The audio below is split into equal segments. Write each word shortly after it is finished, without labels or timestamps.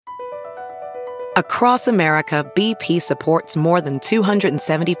Across America, BP supports more than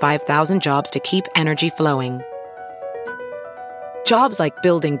 275,000 jobs to keep energy flowing. Jobs like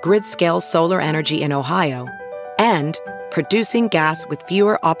building grid-scale solar energy in Ohio and producing gas with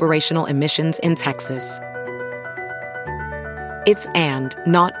fewer operational emissions in Texas. It's and,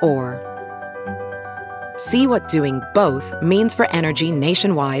 not or. See what doing both means for energy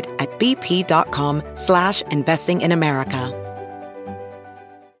nationwide at bp.com/investing in America.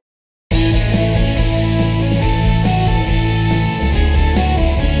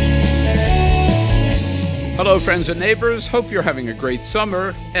 Hello, friends and neighbors. Hope you're having a great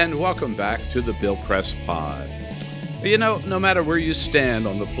summer, and welcome back to the Bill Press Pod. You know, no matter where you stand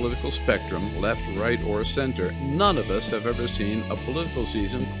on the political spectrum, left, right, or center, none of us have ever seen a political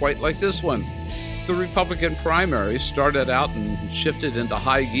season quite like this one. The Republican primary started out and shifted into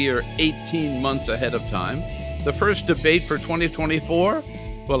high gear 18 months ahead of time. The first debate for 2024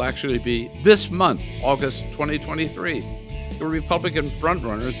 will actually be this month, August 2023. The Republican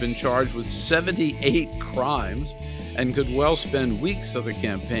frontrunner has been charged with 78 crimes and could well spend weeks of the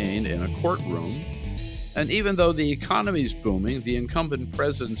campaign in a courtroom. And even though the economy's booming, the incumbent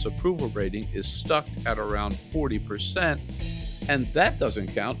president's approval rating is stuck at around 40%. And that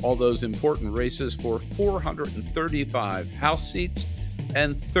doesn't count all those important races for 435 House seats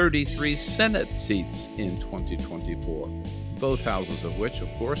and 33 Senate seats in 2024. Both houses of which, of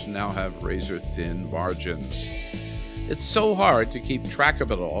course, now have razor-thin margins. It's so hard to keep track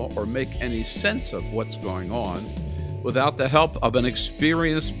of it all or make any sense of what's going on without the help of an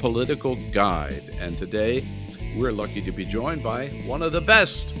experienced political guide. And today, we're lucky to be joined by one of the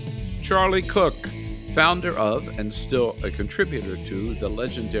best, Charlie Cook, founder of and still a contributor to the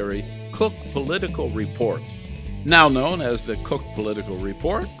legendary Cook Political Report, now known as the Cook Political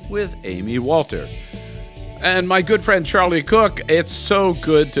Report with Amy Walter. And my good friend Charlie Cook, it's so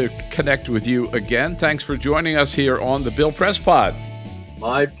good to connect with you again. Thanks for joining us here on the Bill Press Pod.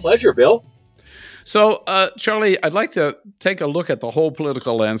 My pleasure, Bill. So, Charlie, I'd like to take a look at the whole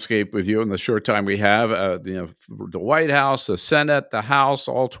political landscape with you in the short time we have. The White House, the Senate, the House,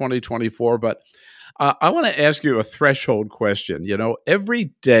 all 2024. But I want to ask you a threshold question. You know,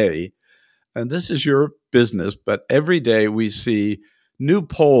 every day, and this is your business, but every day we see new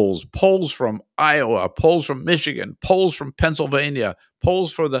polls from Iowa, polls from Michigan, polls from Pennsylvania,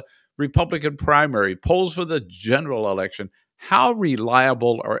 polls for the Republican primary, polls for the general election. How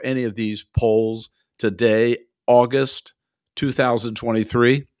reliable are any of these polls today, August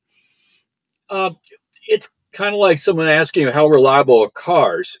 2023? It's kind of like someone asking you how reliable are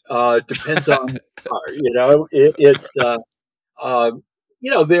cars. Depends on the car. You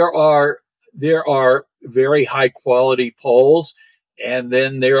know, there are very high quality polls. And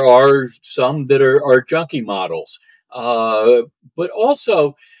then there are some that are junky models. But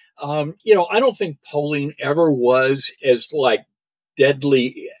also, I don't think polling ever was as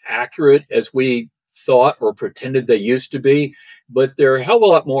deadly accurate as we thought or pretended they used to be. But they're a hell of a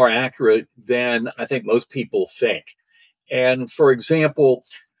lot more accurate than I think most people think. And for example,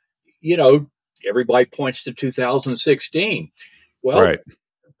 everybody points to 2016. Well, right.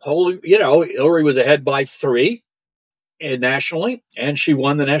 Polling, Hillary was ahead by 3. And nationally, and she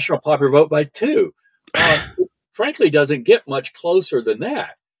won the national popular vote by 2. Frankly, doesn't get much closer than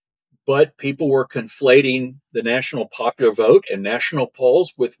that. But people were conflating the national popular vote and national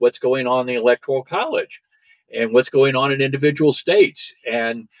polls with what's going on in the Electoral College and what's going on in individual states.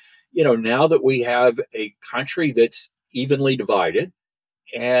 And, now that we have a country that's evenly divided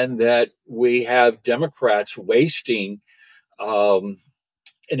and that we have Democrats wasting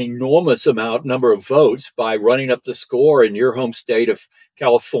an enormous number of votes by running up the score in your home state of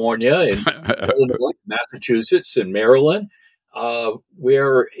California and Illinois, Massachusetts, and Maryland,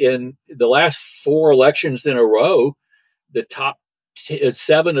 where in the last 4 elections in a row, the top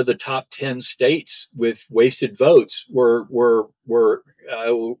 7 of the top 10 states with wasted votes were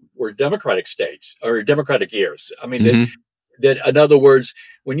Democratic states or Democratic years. I mean, that in other words,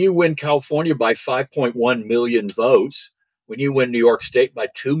 when you win California by 5.1 million votes, when you win New York State by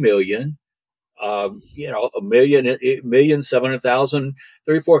 2 million,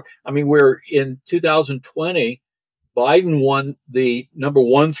 1,700,034. I mean, we're in 2020. Biden won the number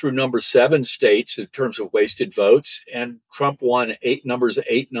 1 through number 7 states in terms of wasted votes, and Trump won numbers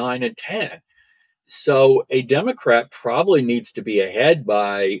 8, 9, and 10. So a Democrat probably needs to be ahead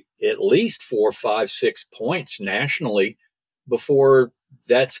by at least 4, 5, 6 points nationally before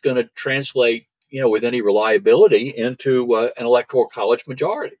that's going to translate, with any reliability into an electoral college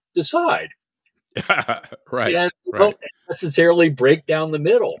majority. Decide. Right. And don't necessarily break down the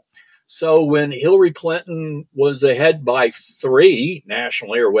middle. So when Hillary Clinton was ahead by 3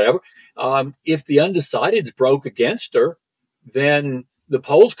 nationally or whatever, if the undecideds broke against her, then the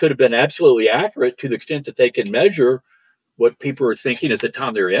polls could have been absolutely accurate to the extent that they can measure what people are thinking at the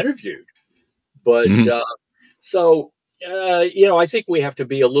time they're interviewed. But Mhm. I think we have to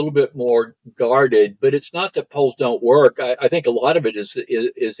be a little bit more guarded. But it's not that polls don't work. I think a lot of it is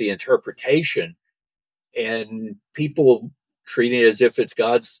the interpretation and people treating it as if it's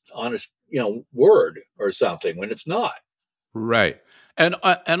God's honest, word or something when it's not. Right. And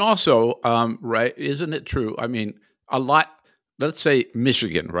also, right, isn't it true? I mean, a lot, let's say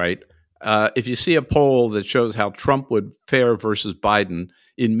Michigan, right? If you see a poll that shows how Trump would fare versus Biden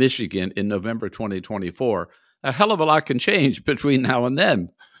in Michigan in November 2024, a hell of a lot can change between now and then.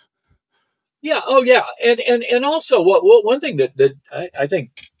 Yeah. Oh, yeah. And also, what one thing that I think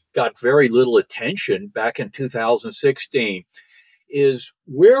got very little attention back in 2016 is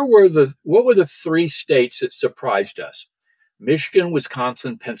what were the 3 states that surprised us? Michigan,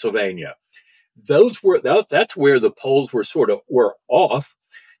 Wisconsin, Pennsylvania. That's where the polls were off.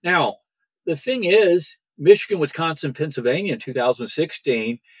 Now, the thing is, Michigan, Wisconsin, Pennsylvania in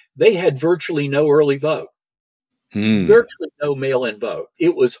 2016, they had virtually no early vote, Hmm. virtually no mail-in vote.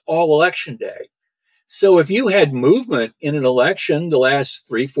 It was all election day. So if you had movement in an election the last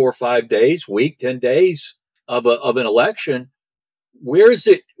 3, 4, 5 days, week, 10 days of an election, where's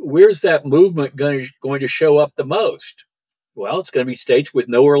that movement going to show up the most? Well, it's going to be states with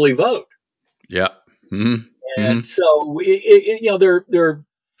no early vote. Yeah. Hmm. Hmm. And so,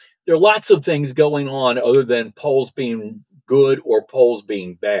 there are lots of things going on other than polls being good or polls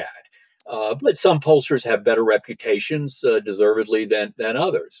being bad. But some pollsters have better reputations, deservedly, than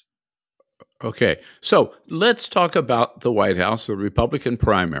others. Okay, so let's talk about the White House, the Republican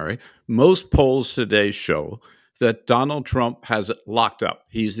primary. Most polls today show that Donald Trump has it locked up.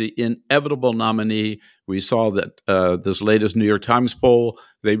 He's the inevitable nominee. We saw that this latest New York Times poll,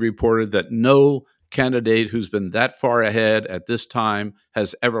 they reported that no candidate who's been that far ahead at this time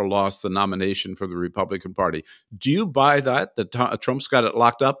has ever lost the nomination for the Republican Party. Do you buy that Trump's got it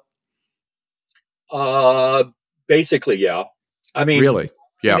locked up? Uh, Basically, yeah. I mean, Really?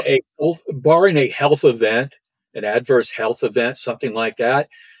 Yeah. barring a health event, an adverse health event, something like that,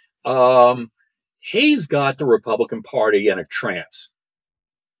 um, he's got the Republican Party in a trance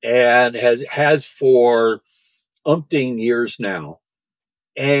and has for umpteen years now.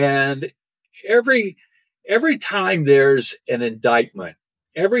 And every every time there's an indictment,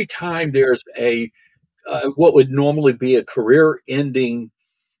 every time there's a what would normally be a career-ending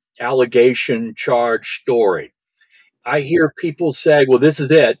allegation, charge, story, I hear people say, "Well, this is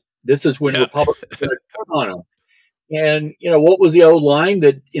it. This is when Yeah. Republicans are going to turn on him." And what was the old line?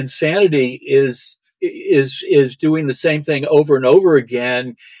 That insanity is doing the same thing over and over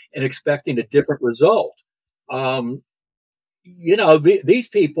again and expecting a different result. Um, these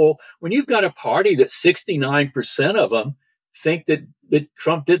people, when you've got a party that 69% of them think that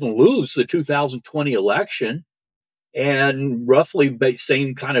Trump didn't lose the 2020 election, and roughly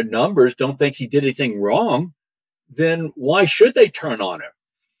same kind of numbers don't think he did anything wrong, then why should they turn on him?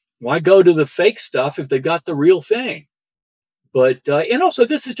 Why go to the fake stuff if they got the real thing? But and also,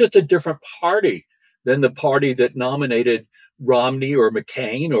 this is just a different party than the party that nominated Romney or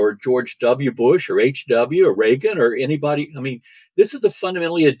McCain or George W. Bush or H.W. or Reagan or anybody. I mean, this is a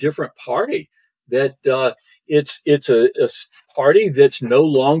fundamentally a different party. That it's a party that's no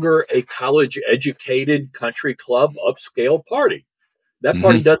longer a college educated country club upscale party. That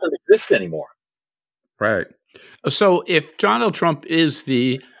party Hmm. doesn't exist anymore. Right. So if Donald Trump is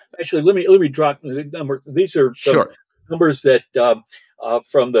the Actually, let me drop the number. These are some sure. numbers that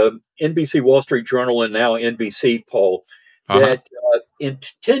from the NBC Wall Street Journal and now NBC poll Uh-huh. that in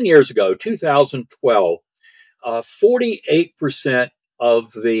 10 years ago, 2012, 48%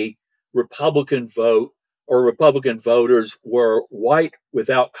 of the Republican vote or Republican voters were white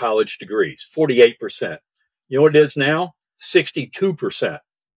without college degrees. 48%. You know what it is now? 62%.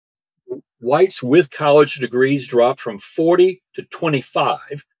 Whites with college degrees dropped from 40 to 25,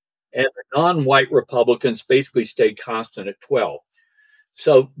 and the non-white Republicans basically stayed constant at 12.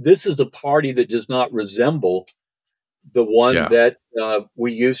 So this is a party that does not resemble the one Yeah. that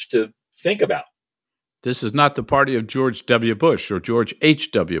we used to think about. This is not the party of George W. Bush or George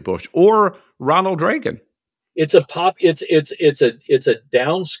H.W. Bush or Ronald Reagan. It's a pop. It's a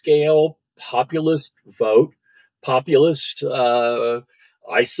downscale populist vote, populist,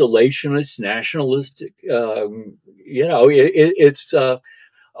 isolationist, nationalistic. It's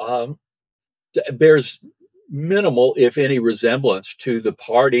um, bears minimal, if any, resemblance to the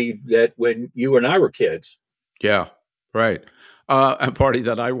party that when you and I were kids. Yeah. Right. A party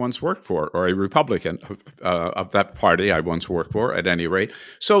that I once worked for, or a Republican of that party I once worked for, at any rate.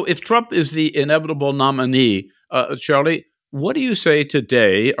 So if Trump is the inevitable nominee, Charlie, what do you say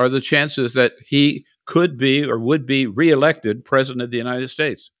today are the chances that he could be or would be reelected president of the United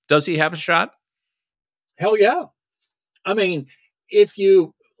States? Does he have a shot? Hell yeah. I mean, if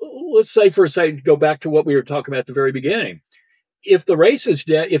you, let's say for a second, go back to what we were talking about at the very beginning. If the race is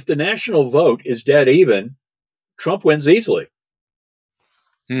dead, if the national vote is dead even, Trump wins easily.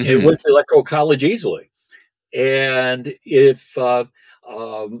 It wins the electoral college easily. And if, you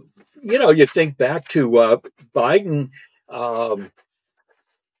think back to Biden,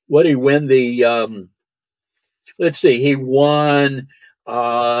 what did he win let's see, he won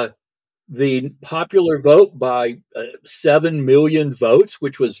the popular vote by 7 million votes,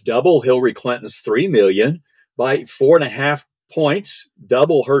 which was double Hillary Clinton's 3 million, by 4.5 points,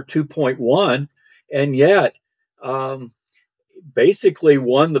 double her 2.1. And yet, basically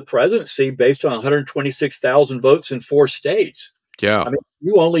won the presidency based on 126,000 votes in 4 states. Yeah. I mean,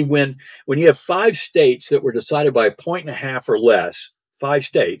 you only win when you have 5 states that were decided by 1.5 or less, 5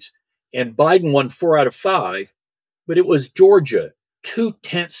 states, and Biden won 4 out of 5, but it was Georgia,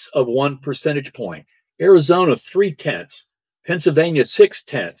 0.2 percentage point, Arizona, 0.3, Pennsylvania,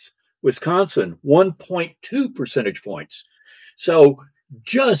 0.6, Wisconsin, 1.2 percentage points. So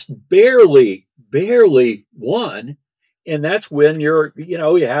just barely won. And that's when you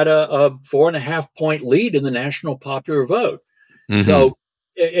had a 4.5 point lead in the national popular vote. So,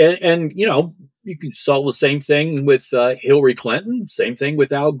 and you can saw the same thing with Hillary Clinton, same thing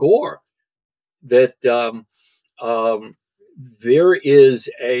with Al Gore, that there is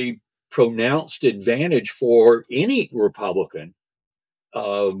a pronounced advantage for any Republican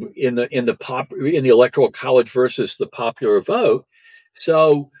in the electoral college versus the popular vote.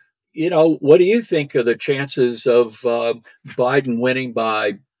 So, what do you think are the chances of Biden winning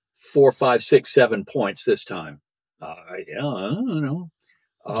by 4, 5, 6, 7 points this time? I don't know.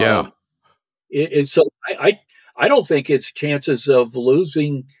 Yeah. So I don't think it's chances of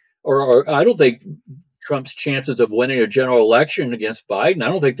losing, or I don't think Trump's chances of winning a general election against Biden, I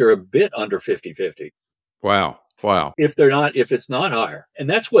don't think they're a bit under 50-50. Wow. If it's not higher. And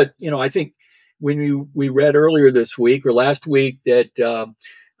that's what, I think when we read earlier this week or last week that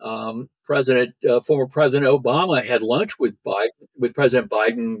former President Obama had lunch with President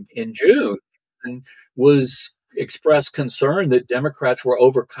Biden in June and expressed concern that Democrats were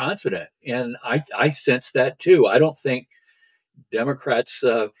overconfident. And I sense that too. I don't think Democrats,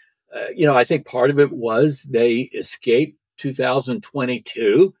 I think part of it was they escaped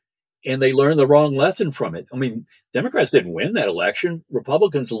 2022 and they learned the wrong lesson from it. I mean, Democrats didn't win that election.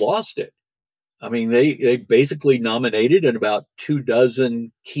 Republicans lost it. I mean, they basically nominated in about 24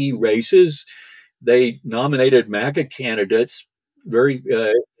 key races. They nominated MAGA candidates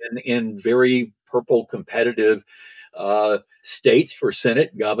in very purple competitive states for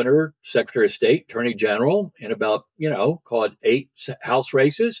Senate, governor, secretary of state, attorney general, and about, call it 8 House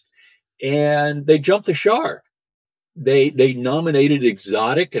races. And they jumped the shark. They nominated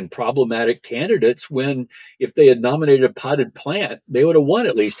exotic and problematic candidates when if they had nominated a potted plant, they would have won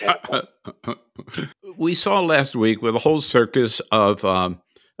at least half. We saw last week with a whole circus of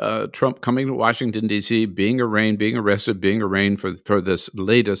Trump coming to Washington, D.C., being arrested, being arraigned for this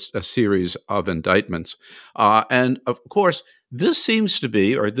latest series of indictments. And of course, this seems to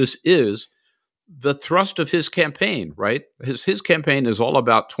be, or this is, the thrust of his campaign, right? His campaign is all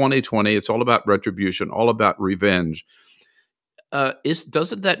about 2020. It's all about retribution, all about revenge.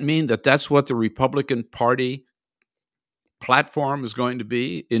 Doesn't that mean that that's what the Republican Party platform is going to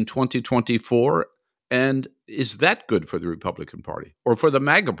be in 2024? And is that good for the Republican Party or for the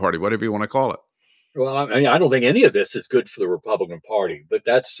MAGA Party, whatever you want to call it? Well, I mean, I don't think any of this is good for the Republican Party, but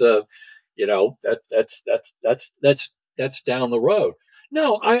that's that's down the road.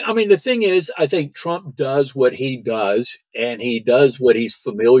 No, I mean, the thing is, I think Trump does what he does, and he does what he's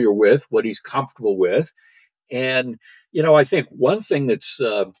familiar with, what he's comfortable with. And, I think one thing that's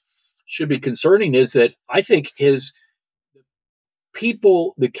should be concerning is that I think his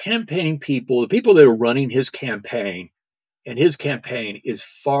people, the campaign people, the people that are running his campaign, and his campaign is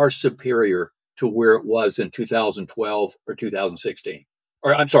far superior to where it was in 2012 or 2016.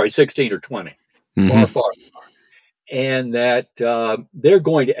 Or I'm sorry, 16 or 20. Far, far. And that they're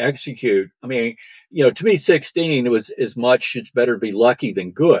going to execute. I mean, to me, 16 was as much, it's better to be lucky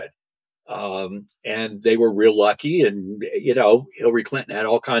than good. And they were real lucky. And, Hillary Clinton had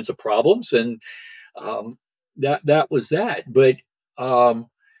all kinds of problems. And that was that. But,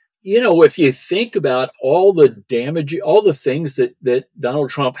 if you think about all the damage, all the things that Donald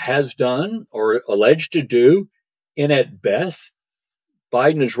Trump has done or alleged to do, and at best,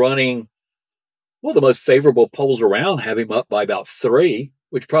 Biden is running, well, the most favorable polls around have him up by about 3,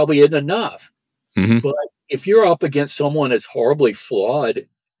 which probably isn't enough. Mm-hmm. But if you're up against someone as horribly flawed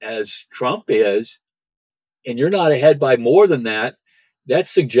as Trump is, and you're not ahead by more than that, that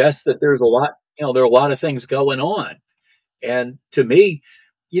suggests that there's a lot, there are a lot of things going on. And to me,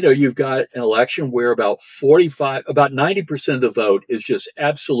 you've got an election where about 90% of the vote is just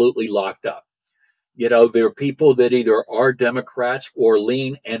absolutely locked up. There are people that either are Democrats or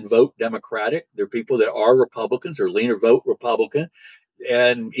lean and vote Democratic. There are people that are Republicans or lean or vote Republican.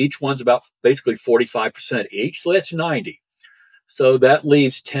 And each one's about basically 45% each. So that's 90. So that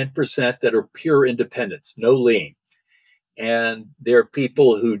leaves 10% that are pure independents, no lean. And there are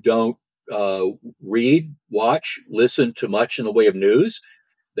people who don't read, watch, listen to much in the way of news.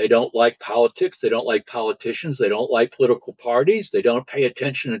 They don't like politics. They don't like politicians. They don't like political parties. They don't pay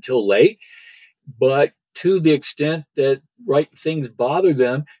attention until late. But to the extent that right things bother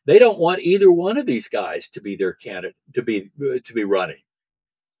them, they don't want either one of these guys to be their candidate, to be running.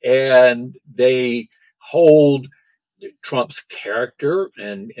 And they hold Trump's character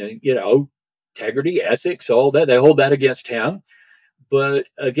and integrity, ethics, all that. They hold that against him. But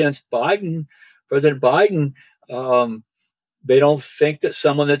against Biden, President Biden, they don't think that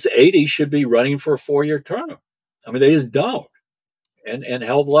someone that's 80 should be running for a 4-year term. I mean, they just don't. And a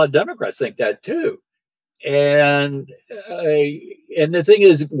hell of a lot of Democrats think that too. And the thing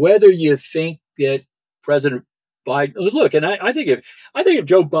is, whether you think that President Biden, look, and I think if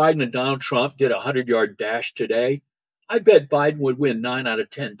Joe Biden and Donald Trump did a 100-yard dash today, I bet Biden would win 9 out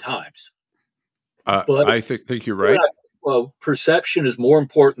of 10 times. But I think you're right. Well, perception is more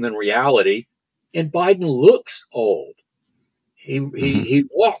important than reality, and Biden looks old. He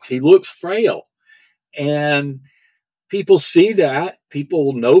walks. He looks frail, and people see that.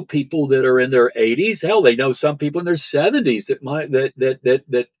 People know people that are in their 80s. Hell, they know some people in their 70s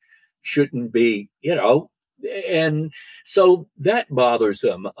that shouldn't be. And so that bothers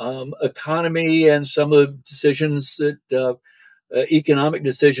them. Economy and some of the decisions that economic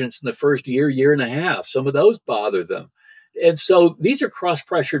decisions in the first year and a half, some of those bother them. And so these are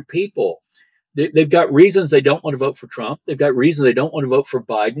cross-pressured people. They've got reasons they don't want to vote for Trump. They've got reasons they don't want to vote for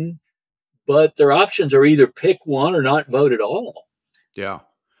Biden. But their options are either pick one or not vote at all. Yeah.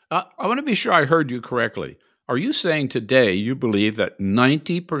 I want to be sure I heard you correctly. Are you saying today you believe that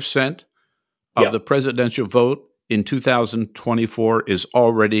 90% of the presidential vote in 2024 is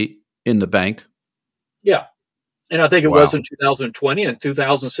already in the bank? Yeah. And I think it was in 2020 and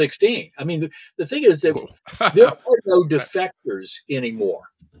 2016. I mean, the thing is that there are no defectors anymore.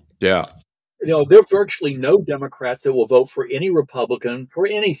 Yeah. There are virtually no Democrats that will vote for any Republican for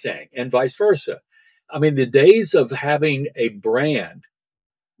anything, and vice versa. I mean, the days of having a brand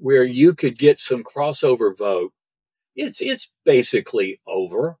where you could get some crossover vote, it's basically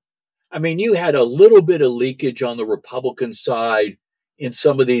over. I mean, you had a little bit of leakage on the Republican side in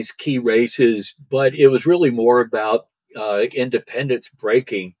some of these key races, but it was really more about independents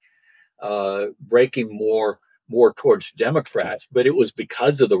breaking more towards Democrats, but it was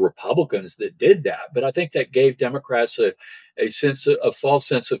because of the Republicans that did that. But I think that gave Democrats a false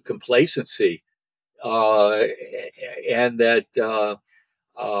sense of complacency, and that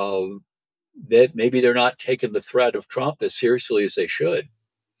maybe they're not taking the threat of Trump as seriously as they should.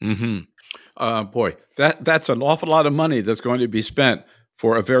 Mm-hmm. Boy, that's an awful lot of money that's going to be spent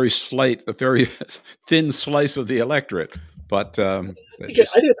for a very thin slice of the electorate. But I think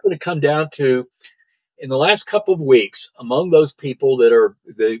it's going to come down to, in the last couple of weeks, among those people that are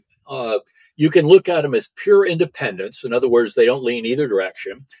you can look at them as pure independents. In other words, they don't lean either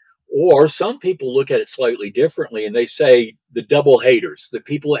direction. Or some people look at it slightly differently, and they say the double haters, the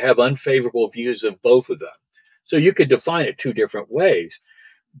people that have unfavorable views of both of them. So you could define it 2 different ways.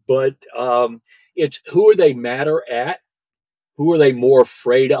 But it's who are they madder at? Who are they more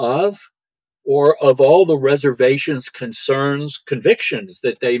afraid of? Or of all the reservations, concerns, convictions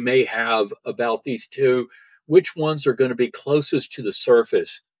that they may have about these two, which ones are going to be closest to the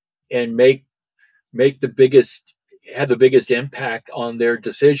surface and have the biggest impact on their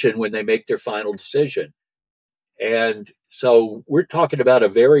decision when they make their final decision? And so we're talking about a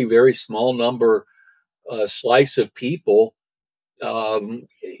very, very small number slice of people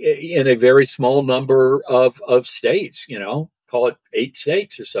in a very small number of states, call it 8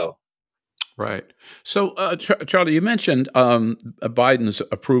 states or so. Right. So, Charlie, you mentioned Biden's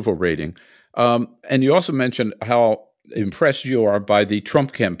approval rating, and you also mentioned how impressed you are by the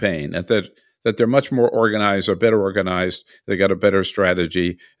Trump campaign, and that they're much more organized or better organized. They got a better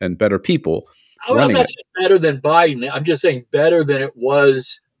strategy and better people running it. Better than Biden. I'm just saying better than it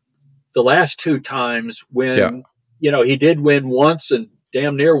was the last 2 times when, he did win once and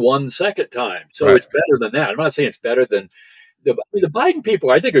damn near won the second time. So Right. it's better than that. I'm not saying it's better than the Biden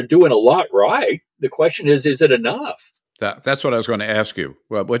people. I think are doing a lot right. The question is it enough? That's what I was going to ask you.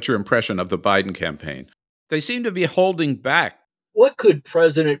 Well, what's your impression of the Biden campaign? They seem to be holding back. What could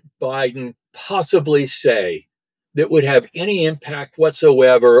President Biden possibly say that would have any impact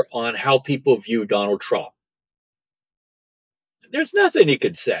whatsoever on how people view Donald Trump? There's nothing he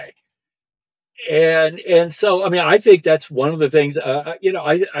could say. And so, I mean, I think that's one of the things,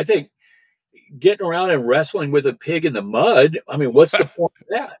 I think getting around and wrestling with a pig in the mud, I mean, what's the point of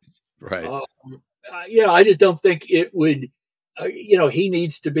that? Right. Um, I just don't think it would, he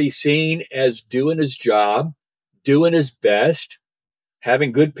needs to be seen as doing his job, doing his best,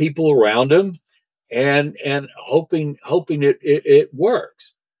 having good people around him, and hoping it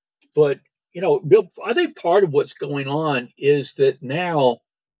works. But, Bill, I think part of what's going on is that now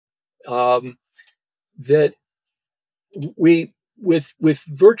um, that we with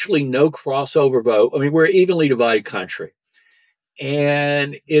virtually no crossover vote. I mean, we're an evenly divided country,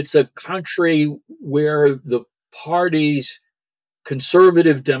 and it's a country where the parties,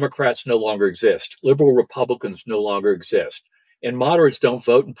 conservative Democrats no longer exist, liberal Republicans no longer exist, and moderates don't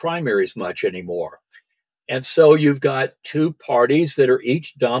vote in primaries much anymore. And so you've got two parties that are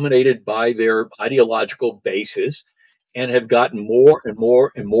each dominated by their ideological bases and have gotten more and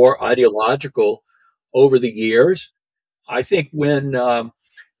more and more ideological over the years. I think when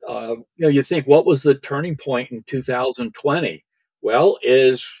you think what was the turning point in 2020? Well,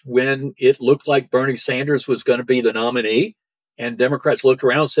 is when it looked like Bernie Sanders was going to be the nominee, and Democrats looked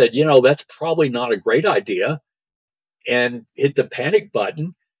around and said, that's probably not a great idea, and hit the panic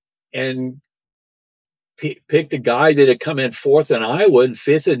button and picked a guy that had come in fourth in Iowa and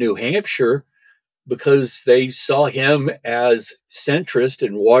fifth in New Hampshire because they saw him as centrist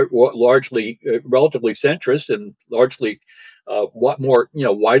and largely, relatively centrist and largely what more,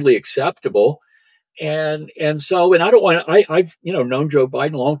 widely acceptable. And I don't want to, I've, known Joe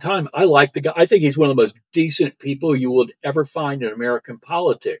Biden a long time. I like the guy. I think he's one of the most decent people you would ever find in American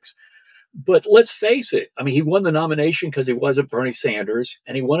politics. But let's face it. I mean, he won the nomination because he wasn't Bernie Sanders,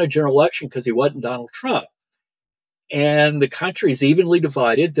 and he won a general election because he wasn't Donald Trump. And the country is evenly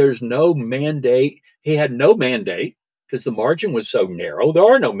divided. There's no mandate. He had no mandate because the margin was so narrow. There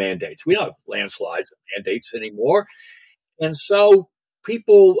are no mandates. We don't have landslides and mandates anymore. And so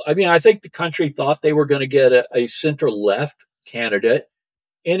I think the country thought they were going to get a center left candidate.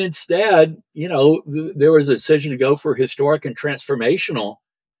 And instead, there was a decision to go for historic and transformational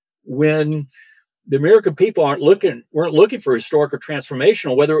when the American people weren't looking for historic or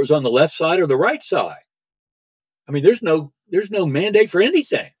transformational, whether it was on the left side or the right side. I mean, there's no mandate for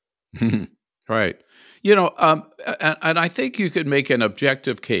anything. Right. And I think you could make an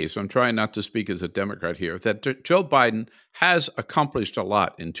objective case. I'm trying not to speak as a Democrat here, that Joe Biden has accomplished a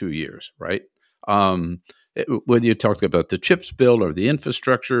lot in 2 years, right? Whether you talk about the CHIPS bill or the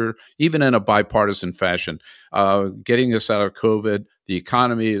infrastructure, even in a bipartisan fashion, getting us out of COVID, the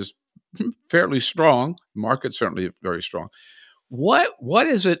economy is fairly strong. The market certainly very strong. What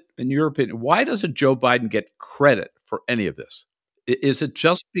is it, in your opinion, why doesn't Joe Biden get credit for any of this? Is it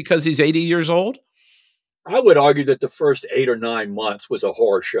just because he's 80 years old? I would argue that the first 8 or 9 months was a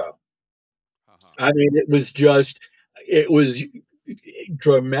horror show. I mean, it was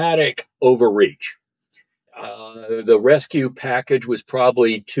dramatic overreach. The rescue package was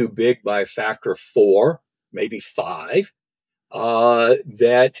probably too big by a factor of 4, maybe 5.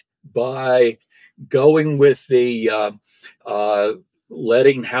 That by going with the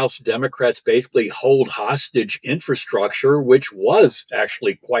letting House Democrats basically hold hostage infrastructure, which was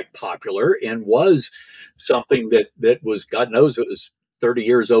actually quite popular and was something that was, God knows, it was 30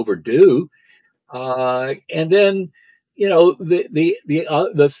 years overdue. And then,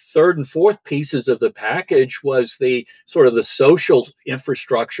 the third and fourth pieces of the package was the sort of the social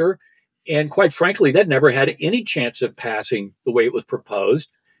infrastructure, and quite frankly, that never had any chance of passing the way it was proposed.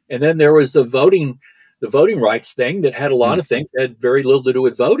 And then there was the voting rights thing that had a lot of things that had very little to do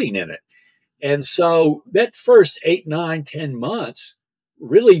with voting in it. And so that first 8, 9, 10 months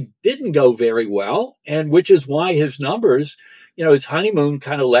really didn't go very well. And which is why his numbers, his honeymoon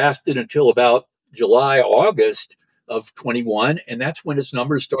kind of lasted until about July, August of 21. And that's when his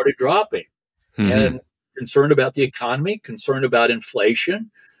numbers started dropping. And concerned about the economy, concerned about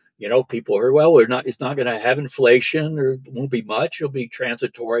inflation. People are, it's not going to have inflation, or it won't be much. It'll be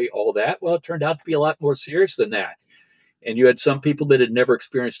transitory, all that. Well, it turned out to be a lot more serious than that. And you had some people that had never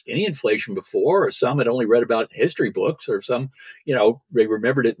experienced any inflation before, or some had only read about it in history books, or some, they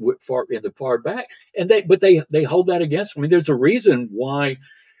remembered it far back. And they hold that against them. I mean, there's a reason why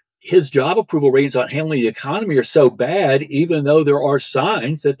his job approval ratings on handling the economy are so bad, even though there are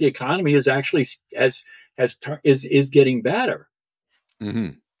signs that the economy is actually is getting better. Mm-hmm.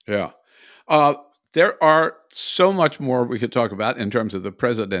 Yeah. Uh, there are so much more we could talk about in terms of the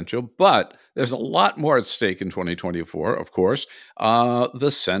presidential, but there's a lot more at stake in 2024, of course.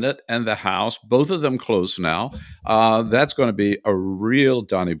 The Senate and the House, both of them close now. That's going to be a real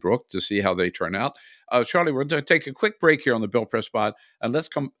Donnybrook to see how they turn out. Charlie, we're going to take a quick break here on the Bill Press Pod, and let's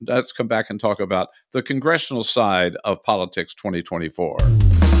come back and talk about the congressional side of politics 2024.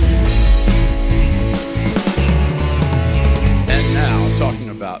 Now, talking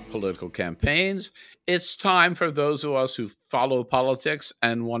about political campaigns, it's time for those of us who follow politics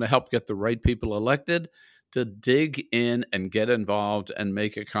and want to help get the right people elected to dig in and get involved and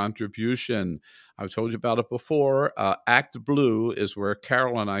make a contribution. I've told you about it before. Act Blue is where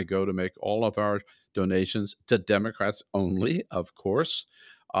Carol and I go to make all of our donations to Democrats only, of course.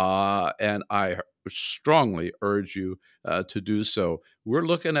 And I strongly urge you to do so. We're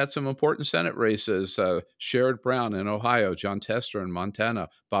looking at some important Senate races. Sherrod Brown in Ohio, John Tester in Montana,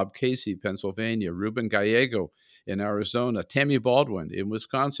 Bob Casey, Pennsylvania, Ruben Gallego in Arizona, Tammy Baldwin in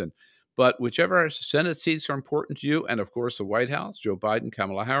Wisconsin. But whichever Senate seats are important to you, and of course the White House, Joe Biden,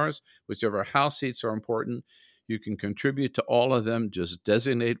 Kamala Harris, whichever House seats are important, you can contribute to all of them. Just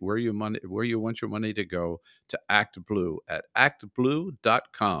designate where you want your money to go to Act Blue at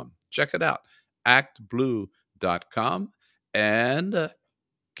actblue.com. Check it out, actblue.com, and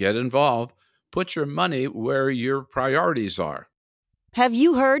get involved. Put your money where your priorities are. Have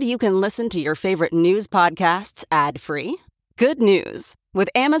you heard you can listen to your favorite news podcasts ad-free? Good news. With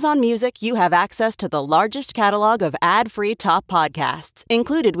Amazon Music, you have access to the largest catalog of ad-free top podcasts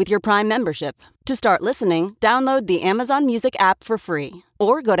included with your Prime membership. To start listening, download the Amazon Music app for free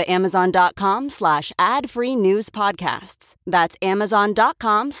or go to amazon.com/ad-free news podcasts. That's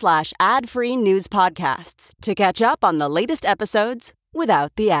amazon.com/ad-free news podcasts to catch up on the latest episodes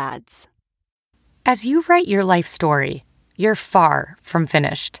without the ads. As you write your life story, you're far from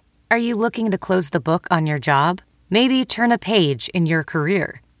finished. Are you looking to close the book on your job? Maybe turn a page in your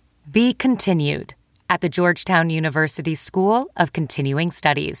career. Be continued at the Georgetown University School of Continuing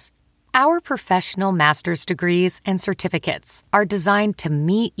Studies. Our professional master's degrees and certificates are designed to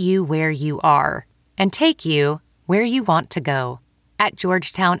meet you where you are and take you where you want to go. At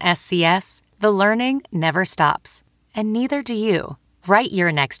Georgetown SCS, the learning never stops, and neither do you. Write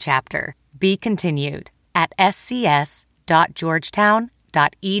your next chapter. Be continued at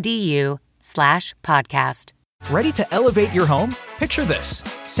scs.georgetown.edu/podcast. Ready to elevate your home? Picture this: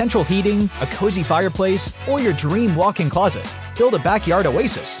 central heating, a cozy fireplace, or your dream walk-in closet. Build a backyard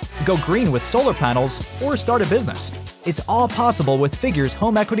oasis, go green with solar panels, or start a business. It's all possible with Figure's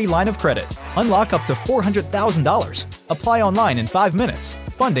home equity line of credit. Unlock up to $400,000. Apply online in 5 minutes.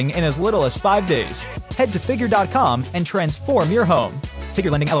 Funding in as little as 5 days. Head to figure.com and transform your home.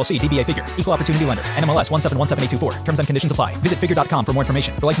 Figure Lending LLC, DBA Figure, Equal Opportunity Lender, NMLS 1717824. Terms and conditions apply. Visit figure.com for more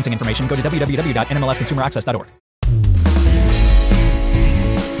information. For licensing information, go to www.nmlsconsumeraccess.org.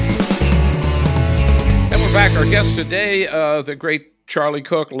 And we're back. Our guest today, the great Charlie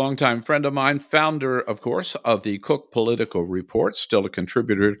Cook, longtime friend of mine, founder, of course, of the Cook Political Report, still a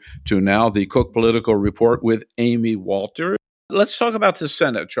contributor to now the Cook Political Report with Amy Walter. Let's talk about the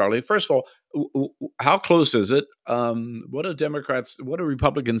Senate, Charlie. First of all, how close is it? What do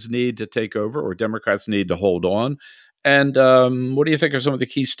Republicans need to take over, or Democrats need to hold on? And what do you think are some of the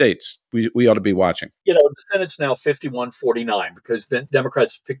key states we ought to be watching? You know, the Senate's now 51-49 because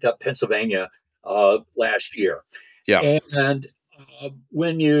Democrats picked up Pennsylvania last year. Yeah. And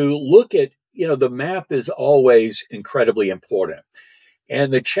when you look at, the map is always incredibly important.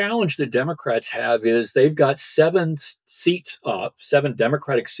 And the challenge the Democrats have is they've got 7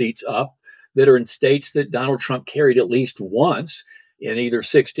 Democratic seats up that are in states that Donald Trump carried at least once in either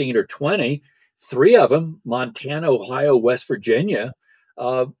 16 or 20. 3 of them, Montana, Ohio, West Virginia,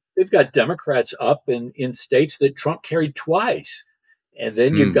 they've got Democrats up in states that Trump carried twice. And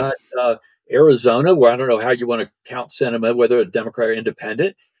then you've got Arizona, where I don't know how you want to count Sinema, whether a Democrat or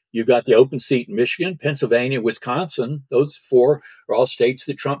independent. You've got the open seat in Michigan, Pennsylvania, Wisconsin. Those 4 are all states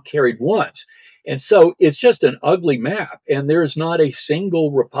that Trump carried once. And so it's just an ugly map. And there's not a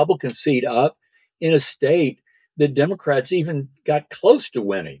single Republican seat up in a state that Democrats even got close to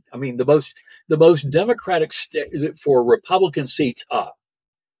winning. I mean, the most Democratic state for Republican seats up,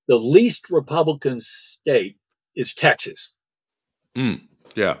 the least Republican state is Texas.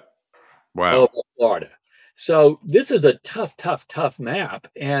 Yeah. Wow. Florida. So this is a tough map.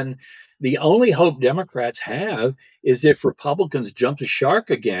 And the only hope Democrats have is if Republicans jump the shark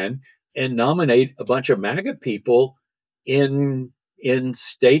again and nominate a bunch of MAGA people in in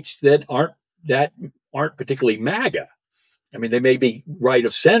states that aren't particularly MAGA. I mean, they may be right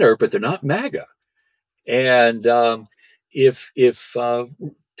of center, but they're not MAGA. And if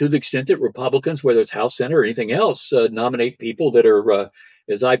to the extent that Republicans, whether it's House, Senate, or anything else, nominate people that are,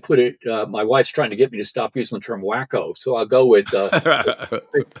 as I put it, my wife's trying to get me to stop using the term wacko, so I'll go with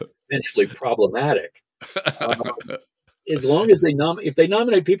eventually problematic. As long as if they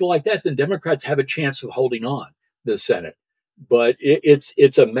nominate people like that, then Democrats have a chance of holding on the Senate. But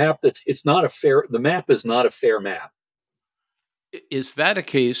it's a map it's not a fair. The map is not a fair map. Is that a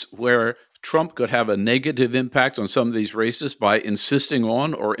case where Trump could have a negative impact on some of these races by insisting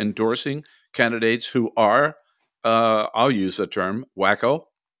on or endorsing candidates who are, I'll use the term, wacko?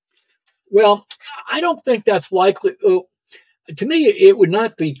 Well, I don't think that's likely. To me, it would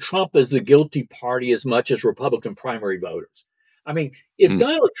not be Trump as the guilty party as much as Republican primary voters. I mean, if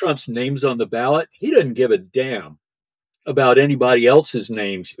Donald Trump's name's on the ballot, he doesn't give a damn about anybody else's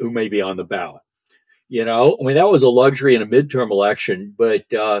names who may be on the ballot. You know, I mean, that was a luxury in a midterm election, but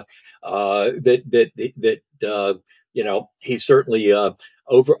he certainly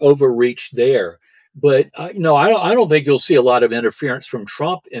overreached there. But no, I don't think you'll see a lot of interference from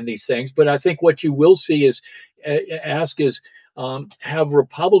Trump in these things. But I think what you will see is have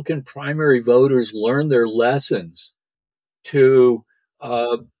Republican primary voters learn their lessons to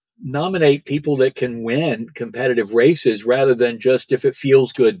nominate people that can win competitive races rather than just if it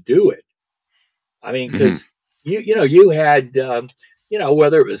feels good, do it. I mean, because you had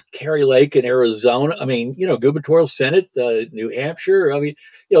whether it was Kerry Lake in Arizona, I mean, gubernatorial Senate, New Hampshire. I mean,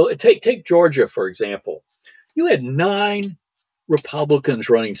 take Georgia for example. You had 9 Republicans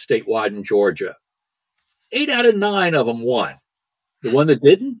running statewide in Georgia. 8 out of 9 of them won. The one that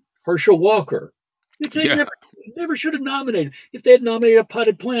didn't, Herschel Walker. They never should have nominated. If they had nominated a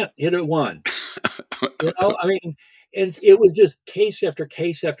potted plant, he'd have won. I mean. And it was just case after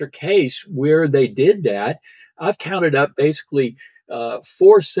case after case where they did that. I've counted up basically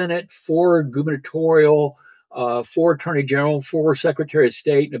 4 Senate, 4 gubernatorial, 4 attorney general, 4 secretary of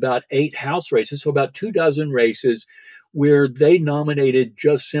state, and about 8 House races. So about 24 races where they nominated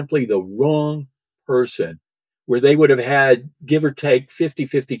just simply the wrong person, where they would have had, give or take,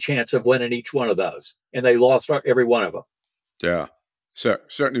 50-50 chance of winning each one of those. And they lost every one of them. Yeah. So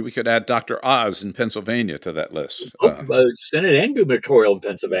certainly we could add Dr. Oz in Pennsylvania to that list. Senate and gubernatorial in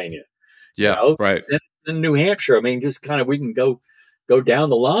Pennsylvania. Yeah, right. Senate in New Hampshire. I mean, just kind of we can go down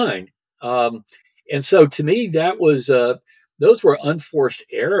the line. And so to me, that was those were unforced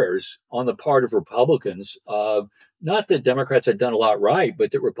errors on the part of Republicans. Not that Democrats had done a lot right,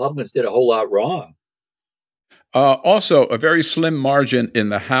 but that Republicans did a whole lot wrong. Also, a very slim margin in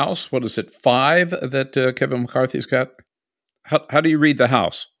the House. What is it, 5 that Kevin McCarthy's got? How do you read the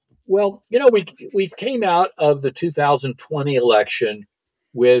House? Well, we came out of the 2020 election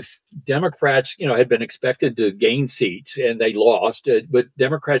with Democrats, had been expected to gain seats and they lost, but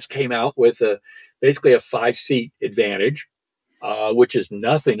Democrats came out with basically a 5-seat advantage, which is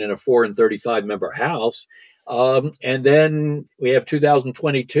nothing in a 435 member House. And then we have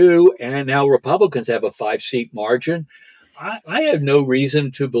 2022, and now Republicans have a 5-seat margin. I have no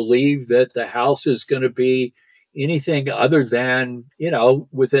reason to believe that the House is going to be anything other than,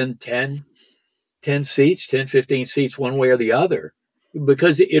 within 10 seats, 10, 15 seats, one way or the other,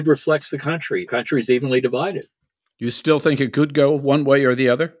 because it reflects the country. The country is evenly divided. You still think it could go one way or the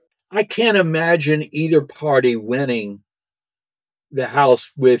other? I can't imagine either party winning the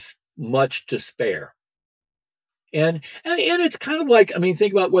House with much to spare. And it's kind of like, I mean,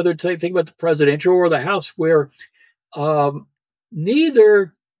 think about the presidential or the House, where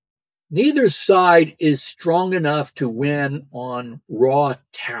neither side is strong enough to win on raw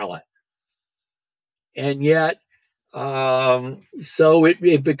talent. And yet, so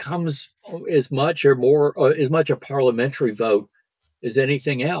it becomes as much a parliamentary vote as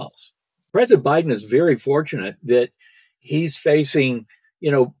anything else. President Biden is very fortunate that he's facing,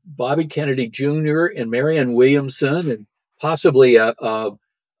 Bobby Kennedy Jr. and Marianne Williamson and possibly a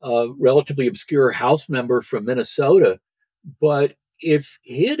relatively obscure House member from Minnesota. But if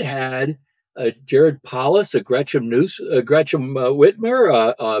he had Jared Polis, Gretchen Whitmer,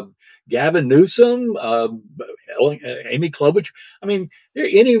 Gavin Newsom, Amy Klobuchar, I mean,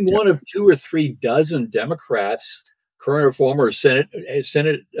 any one of 2 or 3 dozen Democrats, current or former senators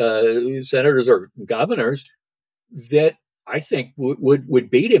or governors, that I think would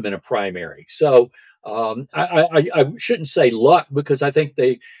beat him in a primary. So I shouldn't say luck, because I think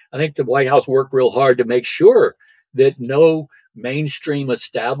the White House worked real hard to make sure that no mainstream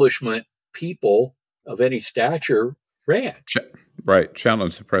establishment people of any stature ran. Right,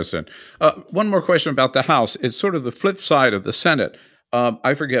 challenge the president. One more question about the House. It's sort of the flip side of the Senate.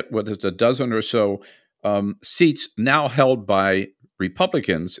 I forget what is a dozen or so seats now held by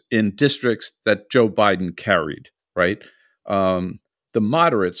Republicans in districts that Joe Biden carried, right? The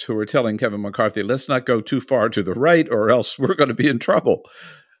moderates who are telling Kevin McCarthy, let's not go too far to the right or else we're going to be in trouble.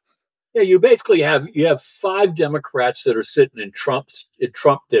 Yeah, you basically have 5 Democrats that are sitting in Trump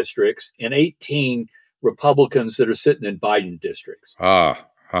districts and 18 Republicans that are sitting in Biden districts. Yeah.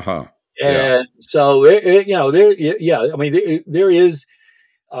 And so, I mean, there is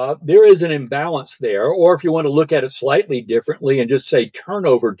an imbalance there. Or if you want to look at it slightly differently and just say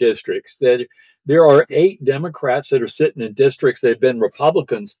turnover districts, that there are 8 Democrats that are sitting in districts that had been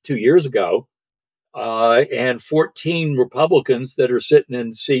Republicans 2 years ago, and 14 Republicans that are sitting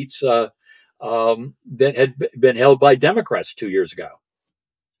in seats that had been held by Democrats 2 years ago.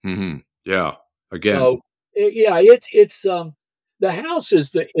 Mm-hmm. Yeah. Again. So, it's the House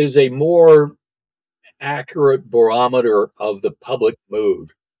is a more accurate barometer of the public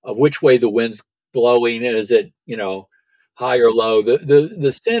mood, of which way the wind's blowing. Is it, high or low?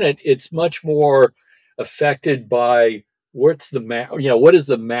 The Senate, it's much more affected by what's the map. What does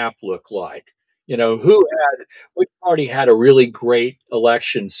the map look like? Which party had a really great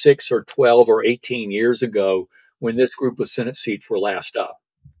election 6 or 12 or 18 years ago when this group of Senate seats were last up.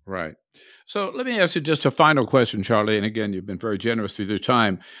 Right. So let me ask you just a final question, Charlie. And again, you've been very generous with your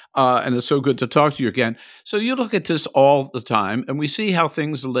time, and it's so good to talk to you again. So you look at this all the time, and we see how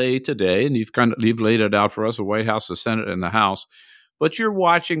things lay today, and you've laid it out for us: the White House, the Senate, and the House. But you're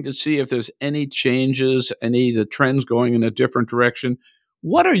watching to see if there's any changes, the trends going in a different direction.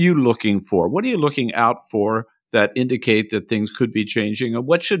 What are you looking for? What are you looking out for that indicate that things could be changing? And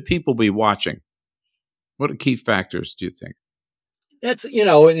what should people be watching? What are key factors, do you think? That's,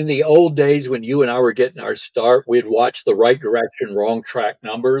 in the old days when you and I were getting our start, we'd watch the right direction, wrong track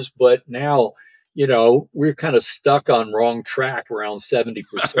numbers. But now, we're kind of stuck on wrong track around 70%.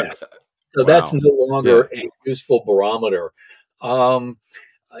 So that's Wow. no longer a useful barometer. I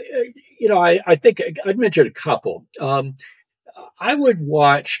think I'd mention a couple. I would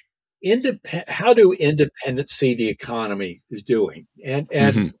watch how do independents see the economy is doing, and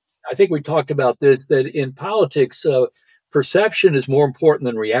Mm-hmm. I think we talked about this, that in politics, perception is more important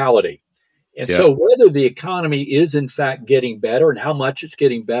than reality. And Yeah. so whether the economy is in fact getting better and how much it's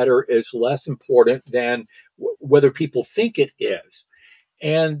getting better is less important than whether people think it is.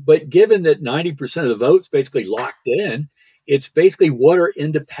 But given that 90% of the vote's basically locked in, it's basically what are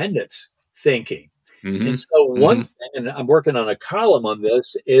independents thinking? Mm-hmm. And so one thing, and I'm working on a column on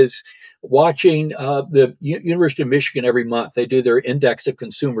this, is watching the University of Michigan every month. They do their index of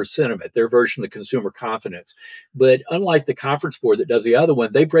consumer sentiment, their version of consumer confidence. But unlike the Conference Board that does the other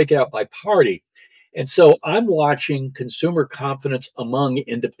one, they break it out by party. And so I'm watching consumer confidence among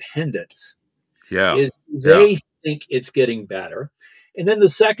independents. Yeah. They think it's getting better. And then the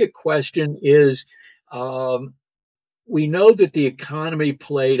second question is, we know that the economy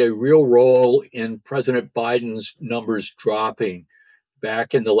played a real role in President Biden's numbers dropping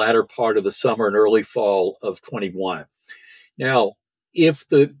back in the latter part of the summer and early fall of 21. Now, if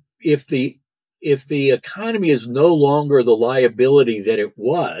the economy is no longer the liability that it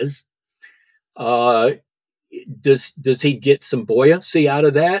was, does he get some buoyancy out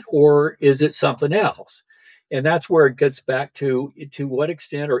of that, or is it something else? And that's where it gets back to what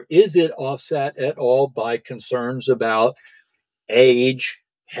extent, or is it offset at all by concerns about age,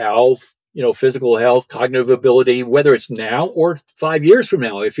 health, physical health, cognitive ability, whether it's now or 5 years from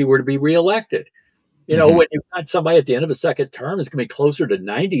now, if he were to be reelected. When you've got somebody at the end of a second term is going to be closer to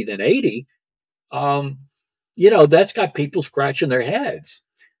 90 than 80, that's got people scratching their heads.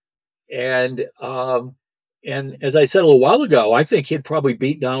 And as I said a little while ago, I think he'd probably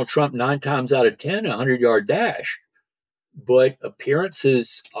beat Donald Trump 9 times out of 10, 100-yard dash. But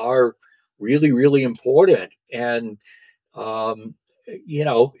appearances are really, really important. And, there's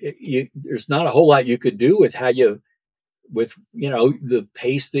not a whole lot you could do with the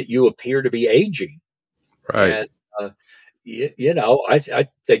pace that you appear to be aging. Right. And, I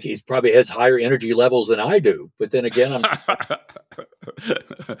think he probably has higher energy levels than I do. But then again,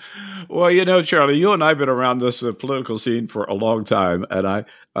 Well, Charlie, you and I have been around this political scene for a long time, and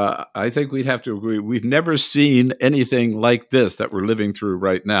I think we'd have to agree we've never seen anything like this that we're living through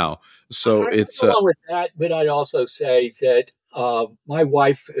right now. So it's along with that, but I'd also say that my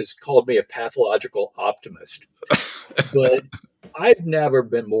wife has called me a pathological optimist, but I've never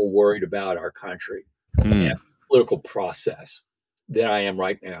been more worried about our country and the political process than I am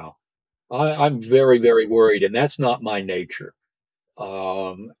right now. I'm very, very worried, and that's not my nature.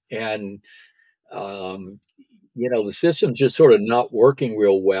 The system's just sort of not working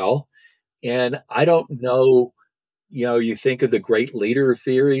real well. And I don't know You think of the great leader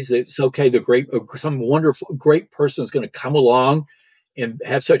theories. It's okay, some wonderful, great person is going to come along and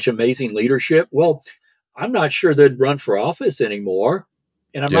have such amazing leadership. Well, I'm not sure they'd run for office anymore.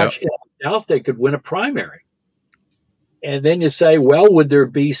 And I'm not sure if they could win a primary. And then you say, well, would there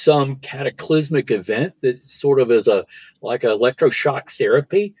be some cataclysmic event that sort of is like electroshock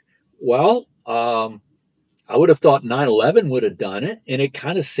therapy? Well, I would have thought 9/11 would have done it, and it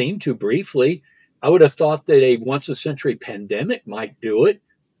kind of seemed to briefly. I would have thought that a once-a-century pandemic might do it,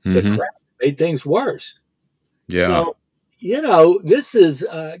 but crap, made things worse. Yeah. So, this is,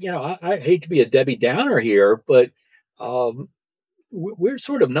 I hate to be a Debbie Downer here, but we're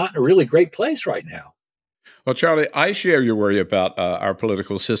sort of not in a really great place right now. Well, Charlie, I share your worry about our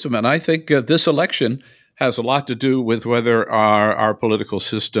political system, and I think this election has a lot to do with whether our political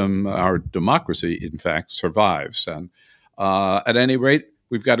system, our democracy, in fact, survives. And at any rate,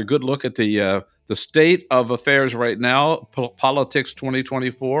 we've got a good look at the state of affairs right now, politics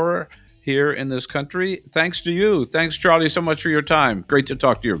 2024 here in this country. Thanks to you. Thanks, Charlie, so much for your time. Great to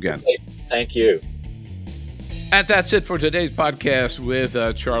talk to you again. Thank you. And that's it for today's podcast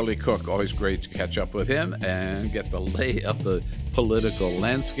with Charlie Cook. Always great to catch up with him and get the lay of the political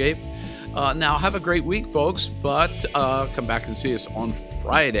landscape. Now, have a great week, folks, but come back and see us on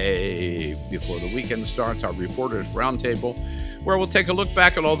Friday before the weekend starts, our Reporters Roundtable, where we'll take a look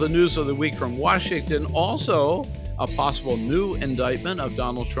back at all the news of the week from Washington. Also, a possible new indictment of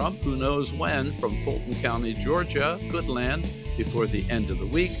Donald Trump, who knows when, from Fulton County, Georgia, could land before the end of the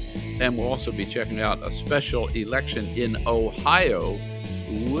week. And we'll also be checking out a special election in Ohio,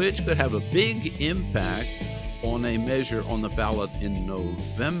 which could have a big impact on a measure on the ballot in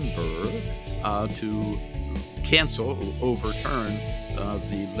November to cancel or overturn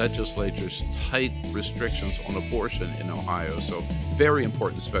the legislature's tight restrictions on abortion in Ohio. So very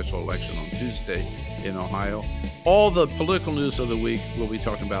important special election on Tuesday in Ohio. All the political news of the week we'll be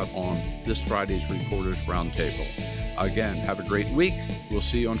talking about on this Friday's Reporters Roundtable. Again, have a great week. We'll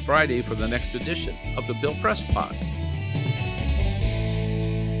see you on Friday for the next edition of the Bill Press Pod.